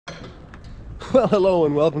Well, hello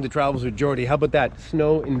and welcome to Travels with Geordie. How about that?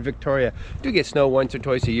 Snow in Victoria. I do get snow once or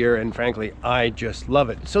twice a year, and frankly, I just love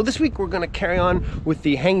it. So this week we're going to carry on with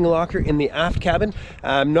the hanging locker in the aft cabin.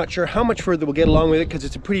 I'm not sure how much further we'll get along with it because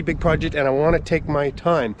it's a pretty big project and I want to take my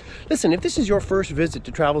time. Listen, if this is your first visit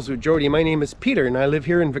to Travels with Geordie, my name is Peter and I live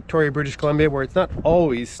here in Victoria, British Columbia, where it's not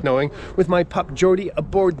always snowing, with my pup Geordie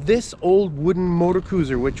aboard this old wooden motor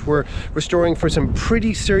cruiser, which we're restoring for some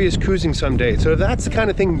pretty serious cruising someday. So if that's the kind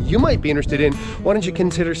of thing you might be interested in, why don't you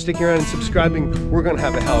consider sticking around and subscribing? We're going to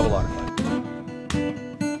have a hell of a lot of fun.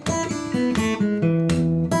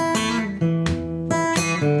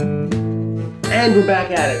 And we're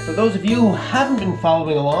back at it. For those of you who haven't been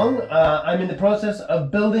following along, I'm in the process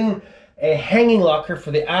of building a hanging locker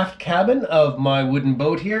for the aft cabin of my wooden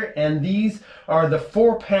boat here, and these are the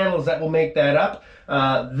 4 panels that will make that up.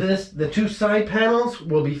 The 2 side panels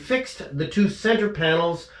will be fixed. The 2 center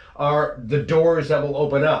panels are the doors that will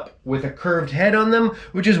open up with a curved head on them,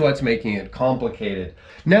 which is what's making it complicated.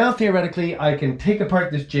 Now, theoretically, I can take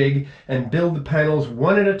apart this jig and build the panels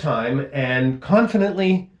one at a time and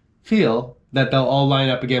confidently feel that they'll all line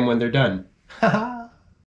up again when they're done.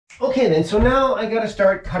 Okay then, so now I gotta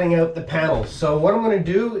start cutting out the panels. So what I'm gonna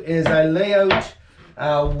do is I lay out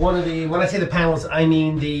when I say the panels, I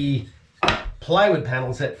mean the plywood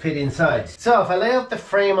panels that fit inside. So if I lay out the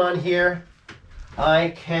frame on here, I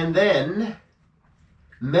can then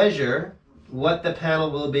measure what the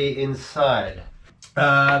panel will be inside.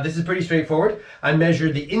 This is pretty straightforward. I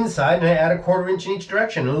measure the inside and I add 1/4 inch in each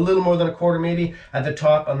direction, a little more than 1/4 maybe. At the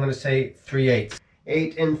top, I'm going to say 3/8.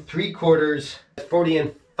 8 3/4,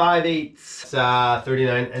 40 5/8,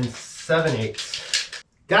 39 7/8.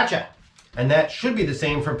 Gotcha! And that should be the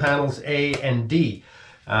same for panels A and D.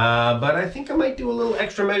 But I think I might do a little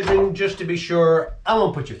extra measuring just to be sure. I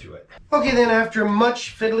won't put you through it. Okay then, after much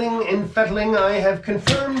fiddling and fettling, I have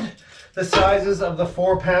confirmed the sizes of the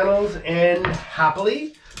 4 panels, and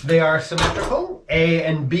happily they are symmetrical. A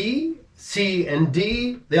and B, C and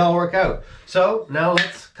D, they all work out. So now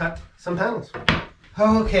let's cut some panels.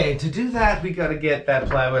 Okay, to do that we got to get that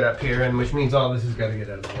plywood up here, and which means all this has got to get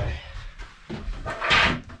out of the way.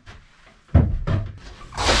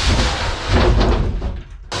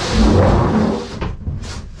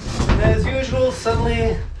 As usual,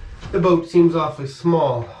 suddenly the boat seems awfully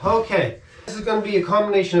small. Okay, this is going to be a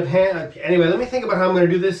combination of anyway, let me think about how I'm going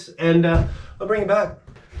to do this, and I'll bring it back.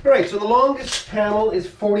 Alright, so the longest panel is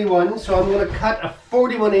 41, so I'm going to cut a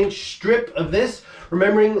 41-inch strip of this,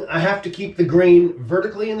 remembering I have to keep the grain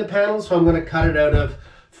vertically in the panel, so I'm going to cut it out of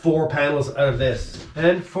 4 panels out of this.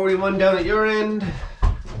 And 41 down at your end.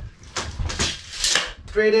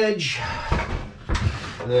 Straight edge.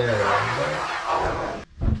 There we go.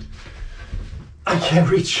 I can't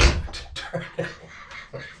reach to turn it.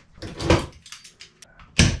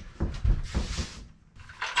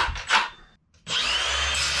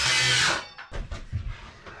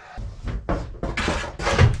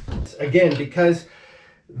 Again, because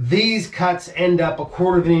these cuts end up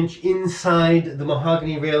 1/4 inch inside the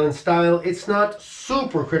mahogany rail and style, it's not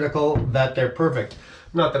super critical that they're perfect.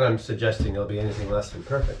 Not that I'm suggesting they'll be anything less than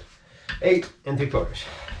perfect. 8 3/4.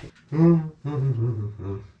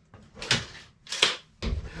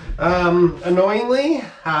 Annoyingly,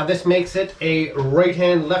 this makes it a right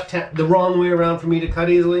hand, left hand, the wrong way around for me to cut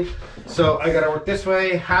easily. So I gotta work this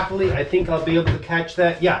way. Happily, I think I'll be able to catch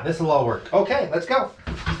that. Yeah, this will all work. Okay, let's go.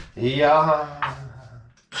 Yeah.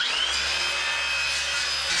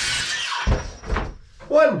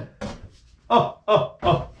 1. Oh.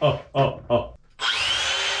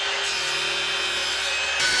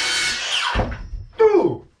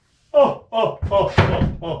 2. Oh.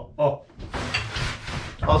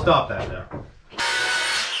 I'll stop that now.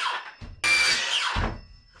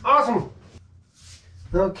 Awesome.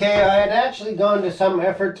 Okay, I had actually gone to some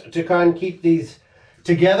effort to try and keep these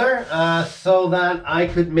together so that I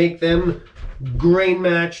could make them grain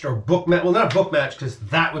matched or book matched. Well, not book matched because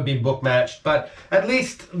that would be book matched, but at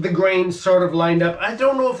least the grains sort of lined up. I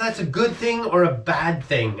don't know if that's a good thing or a bad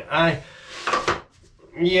thing.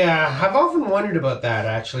 Yeah, I've often wondered about that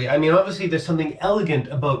actually. I mean, obviously there's something elegant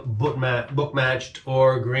about book matched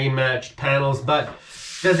or grain matched panels, but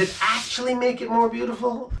does it actually make it more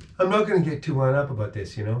beautiful? I'm not going to get too wound up about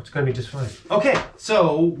this, you know, it's going to be just fine. Okay,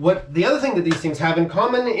 so the other thing that these things have in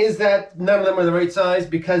common is that none of them are the right size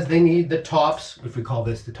because they need the tops, if we call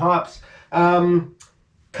this the tops,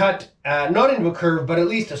 cut not into a curve, but at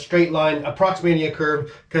least a straight line, approximating a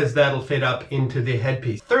curve, because that'll fit up into the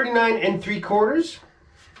headpiece. 39 3/4.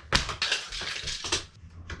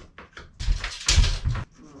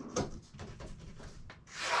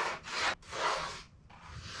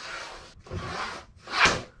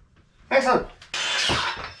 Excellent.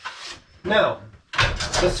 Now,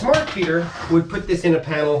 the smart Peter would put this in a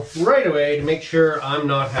panel right away to make sure I'm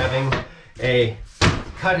not having a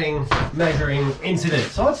cutting, measuring incident.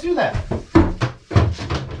 So let's do that.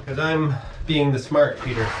 Because I'm being the smart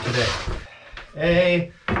Peter today.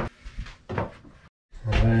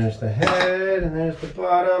 There's the head and there's the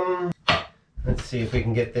bottom. Let's see if we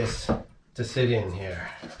can get this to sit in here.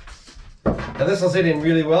 Now this will sit in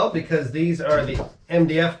really well because these are the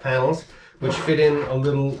MDF panels which fit in a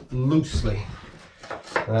little loosely.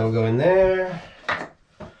 That'll go in there.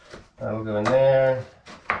 That'll go in there.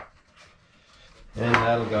 And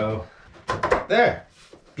that'll go there.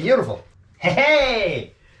 Beautiful.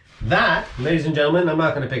 Hey! That, ladies and gentlemen, I'm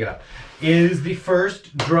not going to pick it up, is the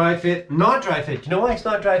first dry fit, not dry fit. You know why it's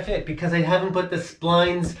not dry fit? Because I haven't put the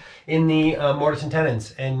splines in the mortise and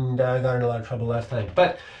tenons, and I got in a lot of trouble last time.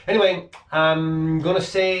 But anyway, I'm going to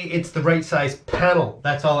say it's the right size panel.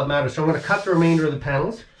 That's all that matters. So I'm going to cut the remainder of the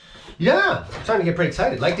panels. Yeah, I'm starting to get pretty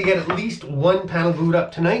excited. I'd like to get at least one panel glued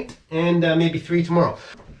up tonight, and maybe 3 tomorrow.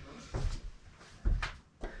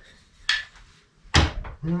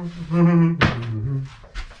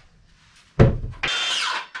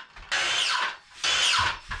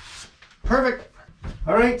 Perfect.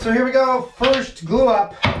 All right, so here we go. First glue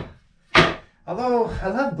up. Although I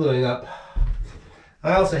love gluing up,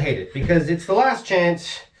 I also hate it because it's the last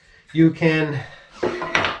chance you can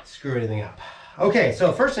screw anything up. Okay,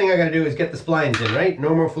 so first thing I gotta do is get the splines in, right?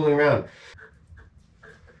 No more fooling around.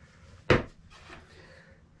 Get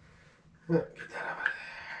that out of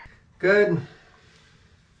there. Good.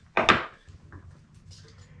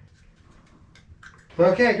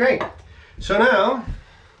 Okay, great. So now,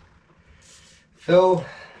 fill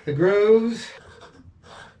the grooves.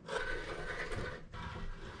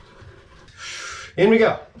 In we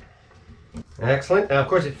go. Excellent. Now, of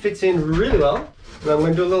course, it fits in really well. And I'm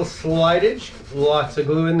going to do a little slidage. Lots of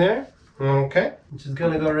glue in there. Okay. Which is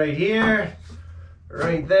going to go right here,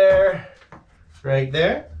 right there, right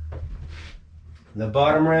there. The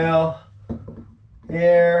bottom rail,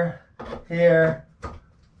 here, here,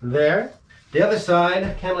 there. The other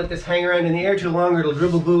side, can't let this hang around in the air too long or it'll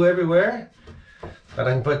dribble glue everywhere. But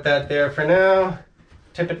I can put that there for now.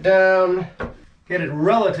 Tip it down. Get it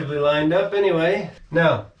relatively lined up anyway.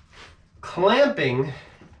 Now, clamping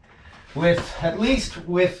with, at least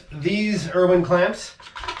with these Irwin clamps,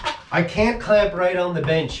 I can't clamp right on the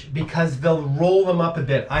bench because they'll roll them up a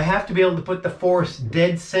bit. I have to be able to put the force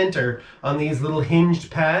dead center on these little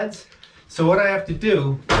hinged pads. So what I have to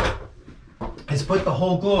do is put the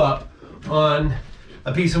whole glue up on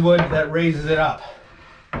a piece of wood that raises it up,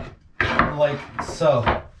 like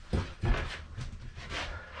so.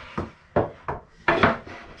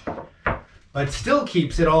 But still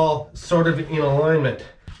keeps it all sort of in alignment.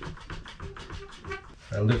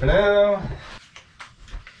 That'll do for now.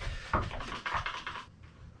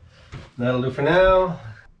 That'll do for now.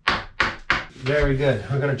 Very good.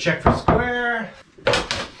 We're going to check for square.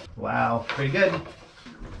 Wow, pretty good.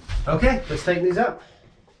 Okay, let's tighten these up.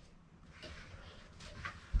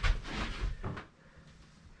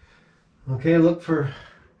 Okay, look for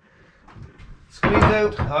squeeze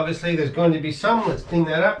out. Obviously, there's going to be some. Let's clean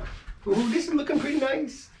that up. Ooh, this is looking pretty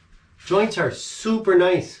nice. Joints are super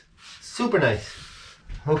nice. Super nice.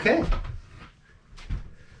 Okay.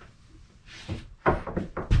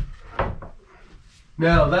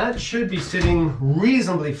 Now that should be sitting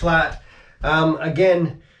reasonably flat.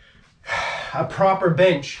 Again, a proper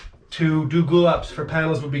bench to do glue ups for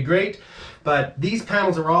panels would be great, but these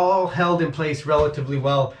panels are all held in place relatively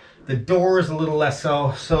well. The door is a little less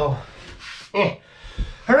so, All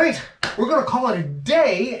right, we're gonna call it a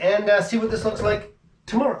day and see what this looks like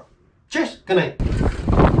tomorrow. Cheers, good night.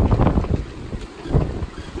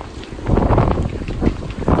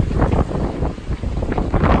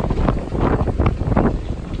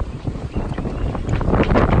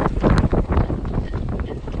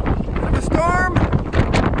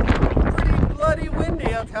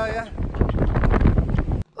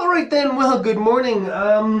 Then, well, good morning. If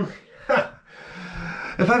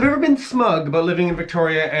I've ever been smug about living in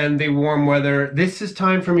Victoria and the warm weather, this is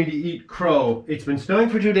time for me to eat crow. It's been snowing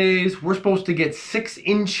for 2 days. We're supposed to get 6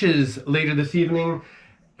 inches later this evening,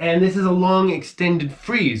 and this is a long extended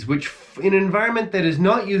freeze, which in an environment that is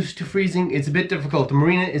not used to freezing, it's a bit difficult. The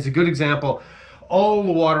marina is a good example. All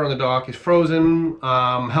the water on the dock is frozen,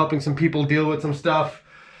 helping some people deal with some stuff.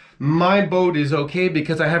 My boat is okay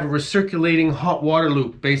because I have a recirculating hot water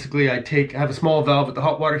loop. Basically, I have a small valve with the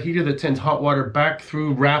hot water heater that sends hot water back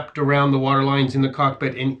through, wrapped around the water lines in the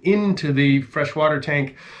cockpit and into the freshwater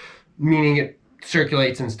tank, meaning it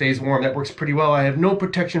circulates and stays warm. That works pretty well. I have no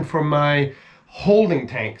protection for my holding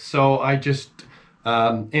tank, so I just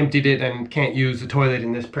emptied it and can't use the toilet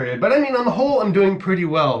in this period. But I mean, on the whole, I'm doing pretty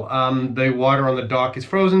well. The water on the dock is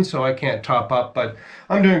frozen, so I can't top up, but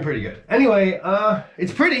I'm doing pretty good. Anyway,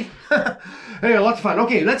 it's pretty. Anyway, lots of fun.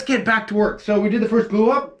 Okay, let's get back to work. So we did the first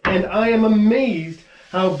glue up, and I am amazed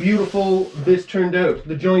how beautiful this turned out.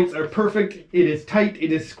 The joints are perfect. It is tight.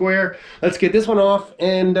 It is square. Let's get this one off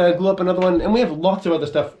and glue up another one. And we have lots of other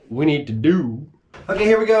stuff we need to do. Okay,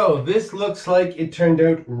 here we go. This looks like it turned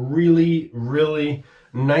out really, really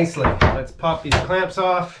nicely. Let's pop these clamps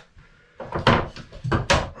off.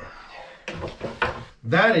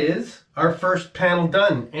 That is our first panel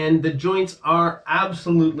done, and the joints are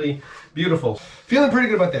absolutely beautiful. Feeling pretty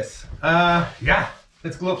good about this. Yeah,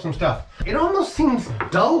 let's glue up some stuff. It almost seems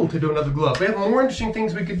dull to do another glue up. We have more interesting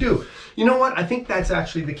things we could do. You know what? I think that's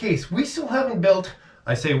actually the case. We still haven't built,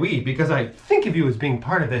 I say we, because I think of you as being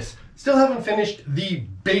part of this, still haven't finished the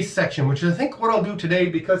base section, which is I think what I'll do today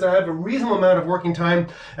because I have a reasonable amount of working time,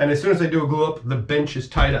 and as soon as I do a glue up, the bench is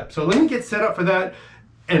tied up. So let me get set up for that,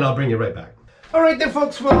 and I'll bring you right back. All right then,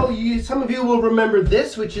 folks, well, some of you will remember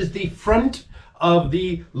this, which is the front of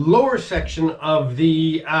the lower section of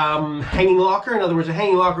the hanging locker. In other words, a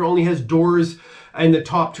hanging locker only has doors in the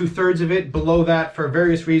top 2/3 of it. Below that, for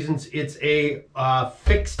various reasons, it's a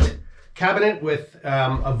fixed cabinet with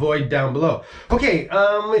a void down below. Okay,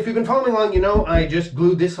 if you've been following along, you know I just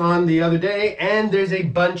glued this on the other day, and there's a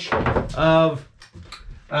bunch of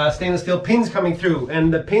stainless steel pins coming through,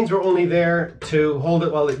 and the pins were only there to hold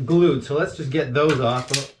it while it glued. So let's just get those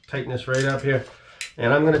off. I'll tighten this right up here,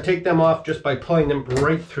 and I'm going to take them off just by pulling them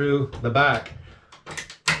right through the back.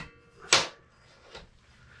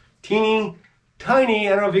 Teeny tiny,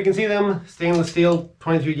 I don't know if you can see them, stainless steel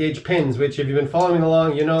 23 gauge pins, which if you've been following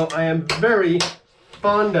along, you know I am very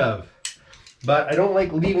fond of. But I don't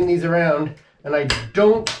like leaving these around, and I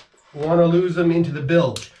don't want to lose them into the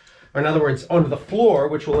build. Or in other words, onto the floor,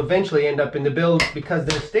 which will eventually end up in the build because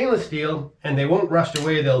they're stainless steel and they won't rust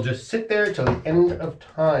away. They'll just sit there till the end of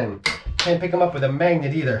time. Can't pick them up with a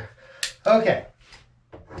magnet either. Okay,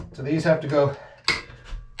 so these have to go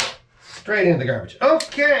straight into the garbage.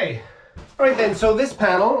 Okay. All right then, so this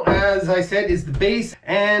panel, as I said, is the base,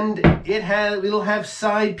 and it'll have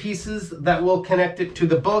side pieces that will connect it to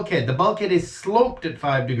the bulkhead. The bulkhead is sloped at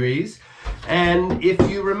 5 degrees, and if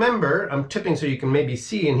you remember, I'm tipping so you can maybe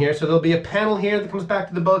see in here, so there'll be a panel here that comes back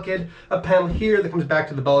to the bulkhead, a panel here that comes back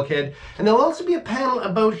to the bulkhead, and there'll also be a panel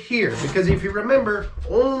about here, because if you remember,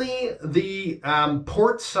 only the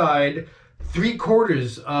port side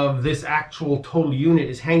 3/4 of this actual total unit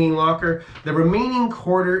is hanging locker. The remaining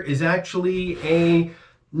quarter is actually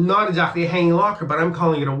not exactly a hanging locker, but I'm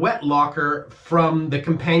calling it a wet locker from the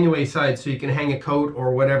companionway side, so you can hang a coat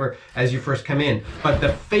or whatever as you first come in. But the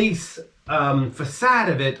facade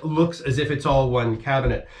of it looks as if it's all one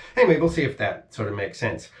cabinet. Anyway, we'll see if that sort of makes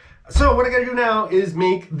sense. So what I gotta do now is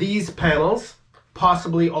make these panels,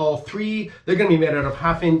 possibly all three. They're gonna be made out of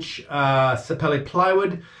 1/2-inch sapele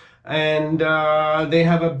plywood. And they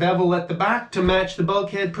have a bevel at the back to match the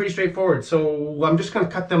bulkhead. Pretty straightforward. So I'm just going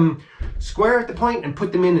to cut them square at the point and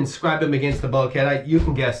put them in and scribe them against the bulkhead. You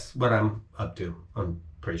can guess what I'm up to, I'm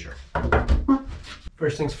pretty sure.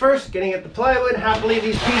 First things first, getting at the plywood. Happily,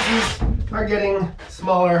 these pieces are getting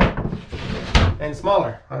smaller and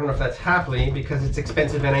smaller. I don't know if that's happily because it's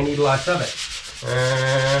expensive and I need lots of it.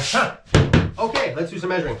 Okay, let's do some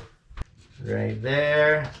measuring. Right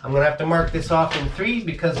there. I'm going to have to mark this off in 3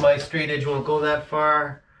 because my straight edge won't go that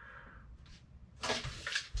far.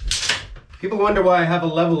 People wonder why I have a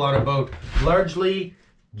level on a boat. Largely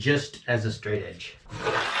just as a straight edge.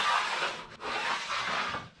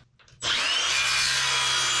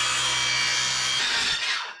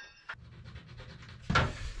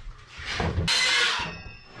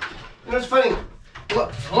 You know, it's funny.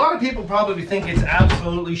 A lot of people probably think it's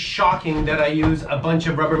absolutely shocking that I use a bunch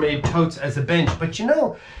of Rubbermaid totes as a bench, but you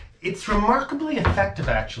know, it's remarkably effective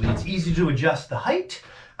actually. It's easy to adjust the height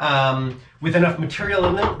with enough material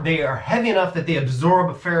in them. They are heavy enough that they absorb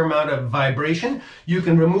a fair amount of vibration. You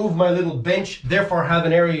can remove my little bench, therefore have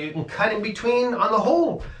an area you can cut in between. On the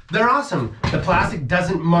whole, they're awesome. The plastic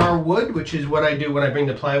doesn't mar wood, which is what I do when I bring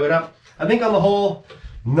the plywood up. I think on the whole,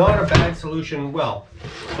 not a bad solution, well,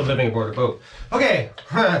 for living aboard a boat. Okay,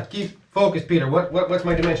 keep focused, Peter. What's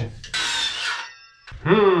my dimension?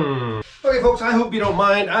 Okay, folks, I hope you don't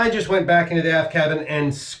mind. I just went back into the aft cabin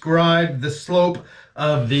and scribed the slope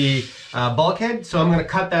of the bulkhead. So I'm going to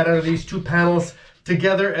cut that out of these 2 panels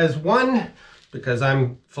together as one, because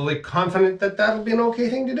I'm fully confident that that'll be an okay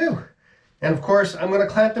thing to do. And of course, I'm going to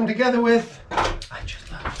clamp them together with...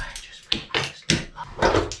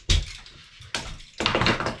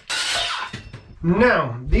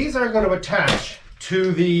 Now, these are going to attach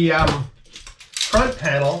to the front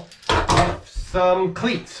panel with some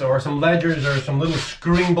cleats or some ledgers or some little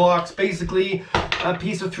screwing blocks. Basically a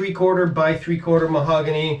piece of 3/4 by 3/4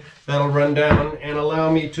 mahogany that'll run down and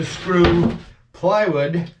allow me to screw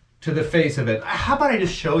plywood to the face of it. How about I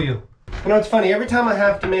just show you? You know, it's funny, every time I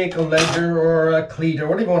have to make a ledger or a cleat or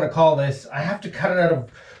whatever you want to call this, I have to cut it out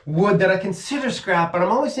of wood that I consider scrap, but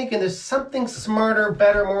I'm always thinking there's something smarter,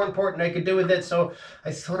 better, more important I could do with it, so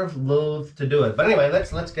I sort of loathe to do it. But anyway,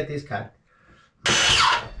 let's get these cut.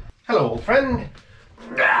 Hello, old friend.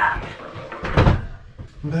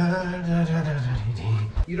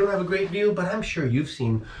 You don't have a great view, but I'm sure you've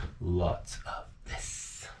seen lots of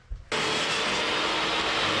this.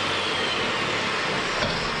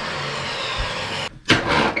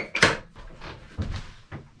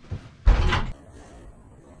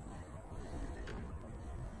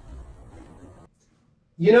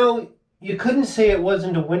 You know, you couldn't say it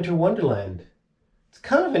wasn't a winter wonderland. It's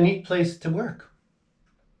kind of a neat place to work.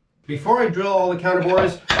 Before I drill all the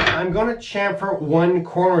counterbores, I'm going to chamfer one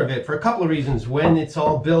corner of it for a couple of reasons. When it's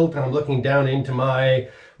all built and I'm looking down into my,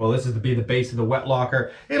 well, this is to be the base of the wet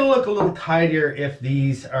locker, it'll look a little tidier if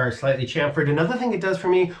these are slightly chamfered. Another thing it does for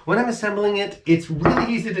me, when I'm assembling it, it's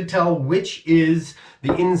really easy to tell which is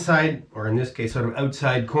the inside, or in this case, sort of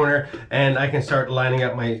outside corner, and I can start lining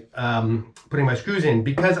up my, putting my screws in,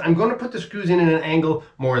 because I'm going to put the screws in an angle,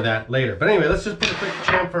 more of that later. But anyway, let's just put a quick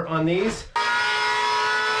chamfer on these.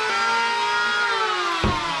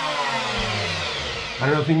 I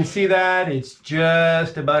don't know if you can see that, it's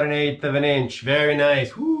just about 1/8 of an inch. Very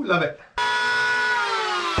nice, woo, love it.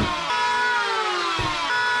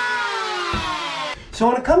 So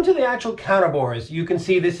when it comes to the actual counterbores, you can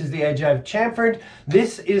see this is the edge I've chamfered.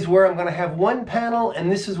 This is where I'm going to have one panel,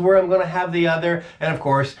 and this is where I'm going to have the other. And of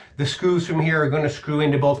course, the screws from here are going to screw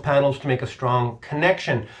into both panels to make a strong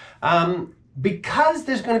connection. Because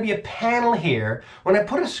there's going to be a panel here, when I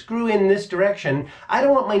put a screw in this direction, I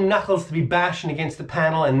don't want my knuckles to be bashing against the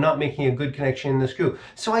panel and not making a good connection in the screw.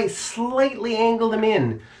 So I slightly angle them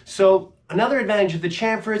in. So another advantage of the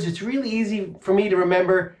chamfer is it's really easy for me to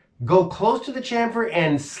remember, go close to the chamfer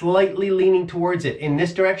and slightly leaning towards it. In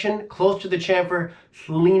this direction, close to the chamfer,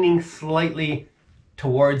 leaning slightly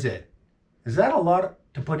towards it. Is that a lot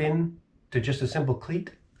to put in to just a simple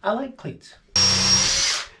cleat? I like cleats.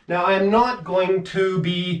 Now I'm not going to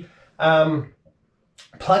be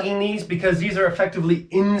plugging these because these are effectively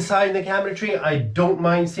inside the cabinetry. I don't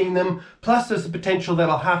mind seeing them. Plus there's the potential that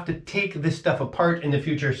I'll have to take this stuff apart in the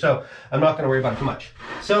future, so I'm not going to worry about it too much.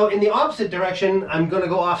 So in the opposite direction, I'm going to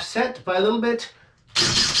go offset by a little bit.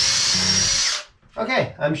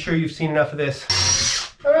 Okay, I'm sure you've seen enough of this.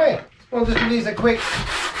 All right, we'll just give these a quick,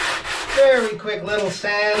 very quick little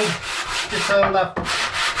sand, just so the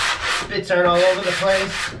bits aren't all over the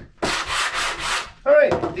place. All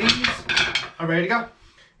right, these are ready to go.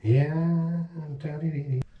 Yeah.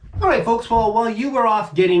 All right, folks, well, while you were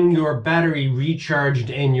off getting your battery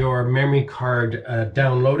recharged and your memory card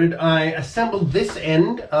downloaded, I assembled this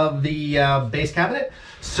end of the base cabinet.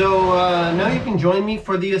 So now you can join me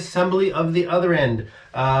for the assembly of the other end.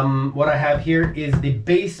 What I have here is the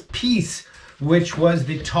base piece, which was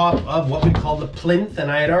the top of what we call the plinth,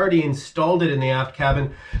 and I had already installed it in the aft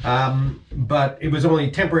cabin, but it was only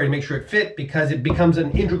temporary to make sure it fit, because it becomes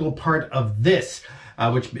an integral part of this,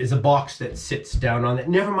 which is a box that sits down on it.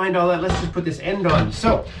 Never mind all that, let's just put this end on.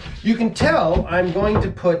 So you can tell I'm going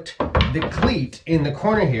to put the cleat in the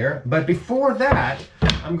corner here, but before that,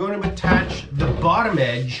 I'm going to attach the bottom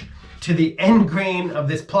edge to the end grain of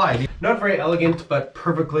this ply. Not very elegant, but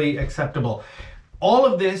perfectly acceptable. All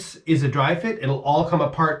of this is a dry fit. It'll all come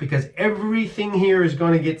apart because everything here is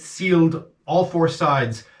going to get sealed, all four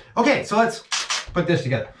sides. Okay, so let's put this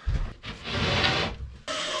together.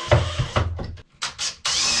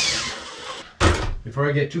 Before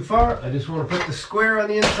I get too far, I just want to put the square on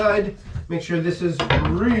the inside. Make sure this is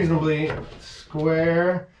reasonably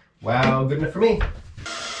square. Wow, good enough for me.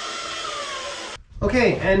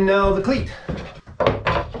 Okay, and now the cleat.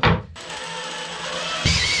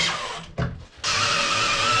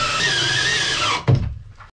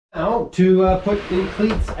 Now to put the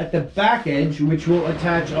cleats at the back edge, which will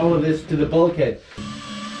attach all of this to the bulkhead.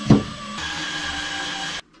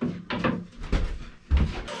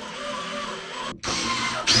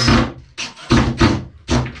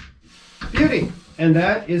 Beauty! And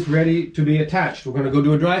that is ready to be attached. We're going to go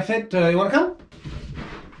do a dry fit. You want to come?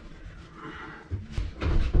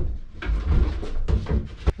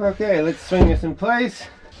 Okay, let's swing this in place.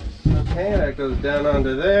 Okay, that goes down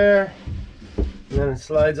onto there. And then it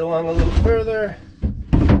slides along a little further,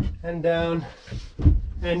 and down,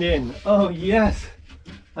 and in. Oh yes,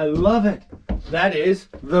 I love it. that is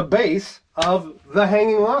the base of the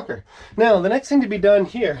hanging locker. Now, the next thing to be done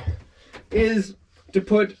here is to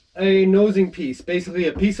put a nosing piece, basically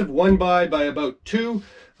a piece of 1 by about 2,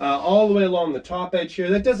 all the way along the top edge here.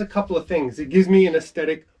 That does a couple of things. It gives me an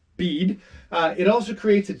aesthetic bead. It also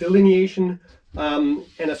creates a delineation and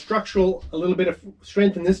a structural, a little bit of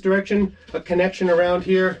strength in this direction, a connection around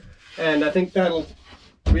here, and I think that'll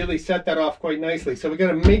really set that off quite nicely. So we're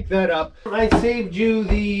going to make that up. I saved you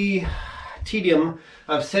the tedium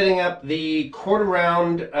of setting up the quarter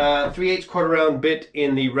round, 3/8 quarter round bit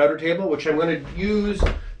in the router table, which I'm going to use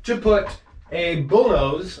to put a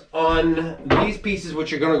bullnose on these pieces,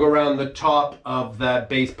 which are going to go around the top of that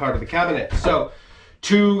base part of the cabinet. So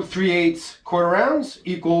 2 3/8 quarter rounds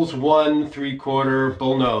equals 1 3/4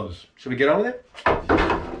 bullnose. Should we get on with it?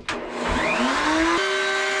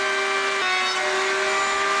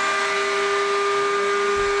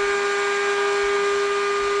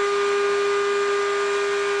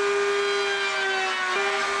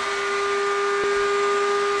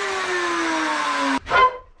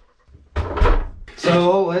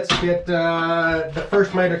 So let's get the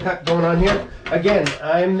first miter cut going on here. Again,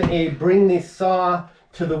 I'm a bring the saw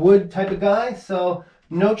to the wood type of guy, so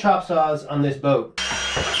no chop saws on this boat.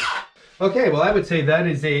 Okay, well I would say that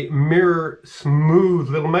is a mirror smooth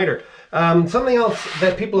little miter. Something else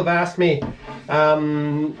that people have asked me,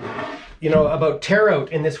 you know, about tear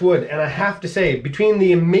out in this wood, and I have to say, between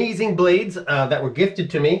the amazing blades that were gifted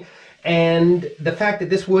to me and the fact that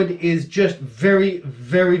this wood is just very,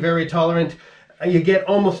 very, very tolerant, you get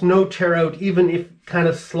almost no tear out, even if kind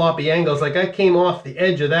of sloppy angles. Like I came off the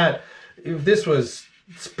edge of that. If this was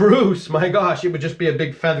spruce, my gosh, it would just be a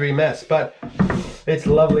big feathery mess. But it's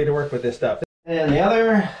lovely to work with this stuff. And the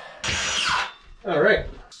other, all right,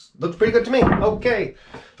 looks pretty good to me. Okay,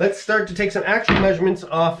 let's start to take some actual measurements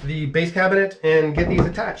off the base cabinet and get these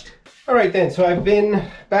attached. All right then, so I've been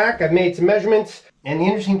back, I've made some measurements. And the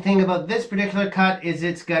interesting thing about this particular cut is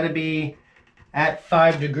it's got to be at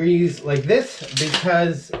 5 degrees like this,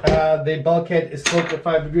 because the bulkhead is sloped at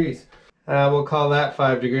 5 degrees. We'll call that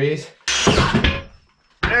 5 degrees.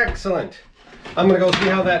 Excellent. I'm gonna go see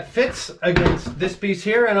how that fits against this piece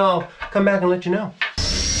here, and I'll come back and let you know.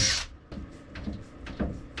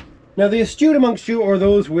 Now the astute amongst you, or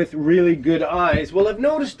those with really good eyes, will have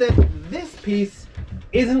noticed that this piece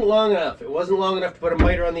isn't long enough. It wasn't long enough to put a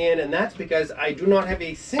miter on the end, and that's because I do not have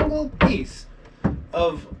a single piece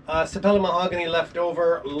of sapele mahogany left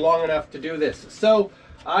over long enough to do this. So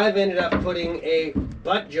I've ended up putting a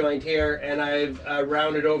butt joint here, and I've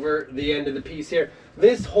rounded over the end of the piece here.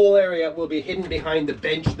 This whole area will be hidden behind the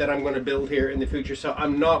bench that I'm going to build here in the future, so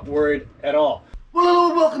I'm not worried at all. Well,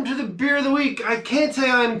 hello, welcome to the Beer of the Week. I can't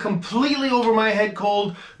say I'm completely over my head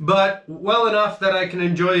cold, but well enough that I can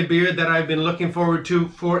enjoy a beer that I've been looking forward to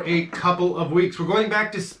for a couple of weeks. We're going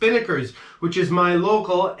back to Spinnaker's, which is my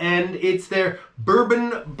local, and it's their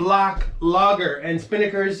Bourbon Black Lager. And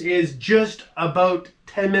Spinnaker's is just about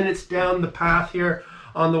 10 minutes down the path here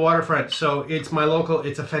on the waterfront. So it's my local,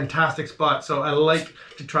 it's a fantastic spot. So I like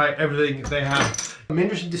to try everything they have. I'm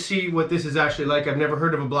interested to see what this is actually like. I've never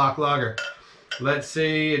heard of a black lager. Let's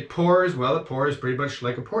see, it pours. Well, it pours pretty much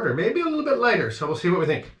like a porter, maybe a little bit lighter, so we'll see what we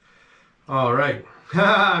think. All right,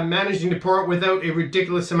 I'm managing to pour it without a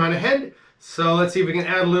ridiculous amount of head, so let's see if we can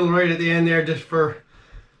add a little right at the end there just for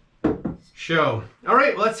show. All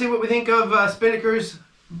right, well, let's see what we think of Spinnaker's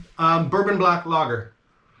Bourbon Black Lager.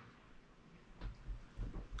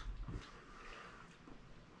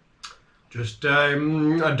 Just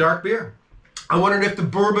a dark beer. I wondered if the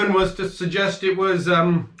bourbon was to suggest it was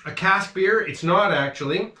a cask beer. It's not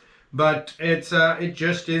actually, but it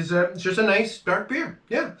just is it's just a nice dark beer.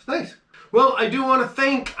 Yeah, it's nice. Well, I do want to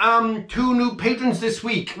thank 2 new patrons this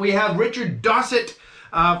week. We have Richard Dossett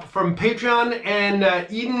from Patreon and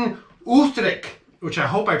Eden Oosterich, which I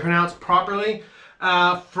hope I pronounced properly,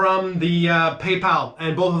 from the PayPal.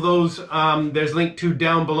 And both of those there's linked to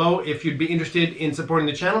down below if you'd be interested in supporting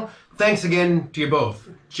the channel. Thanks again to you both.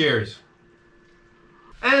 Cheers.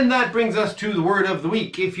 And that brings us to the word of the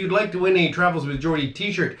week. If you'd like to win a Travels with Geordie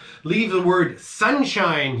t-shirt, leave the word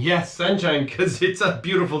sunshine, yes, sunshine, because it's a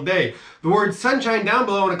beautiful day. The word sunshine down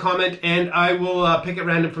below in a comment, and I will pick at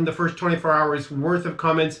random from the first 24 hours worth of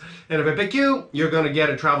comments. And if I pick you, you're going to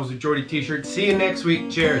get a Travels with Geordie t-shirt. See you next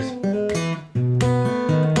week. Cheers.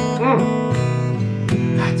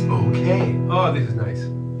 That's okay. Oh, this is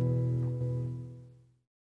nice.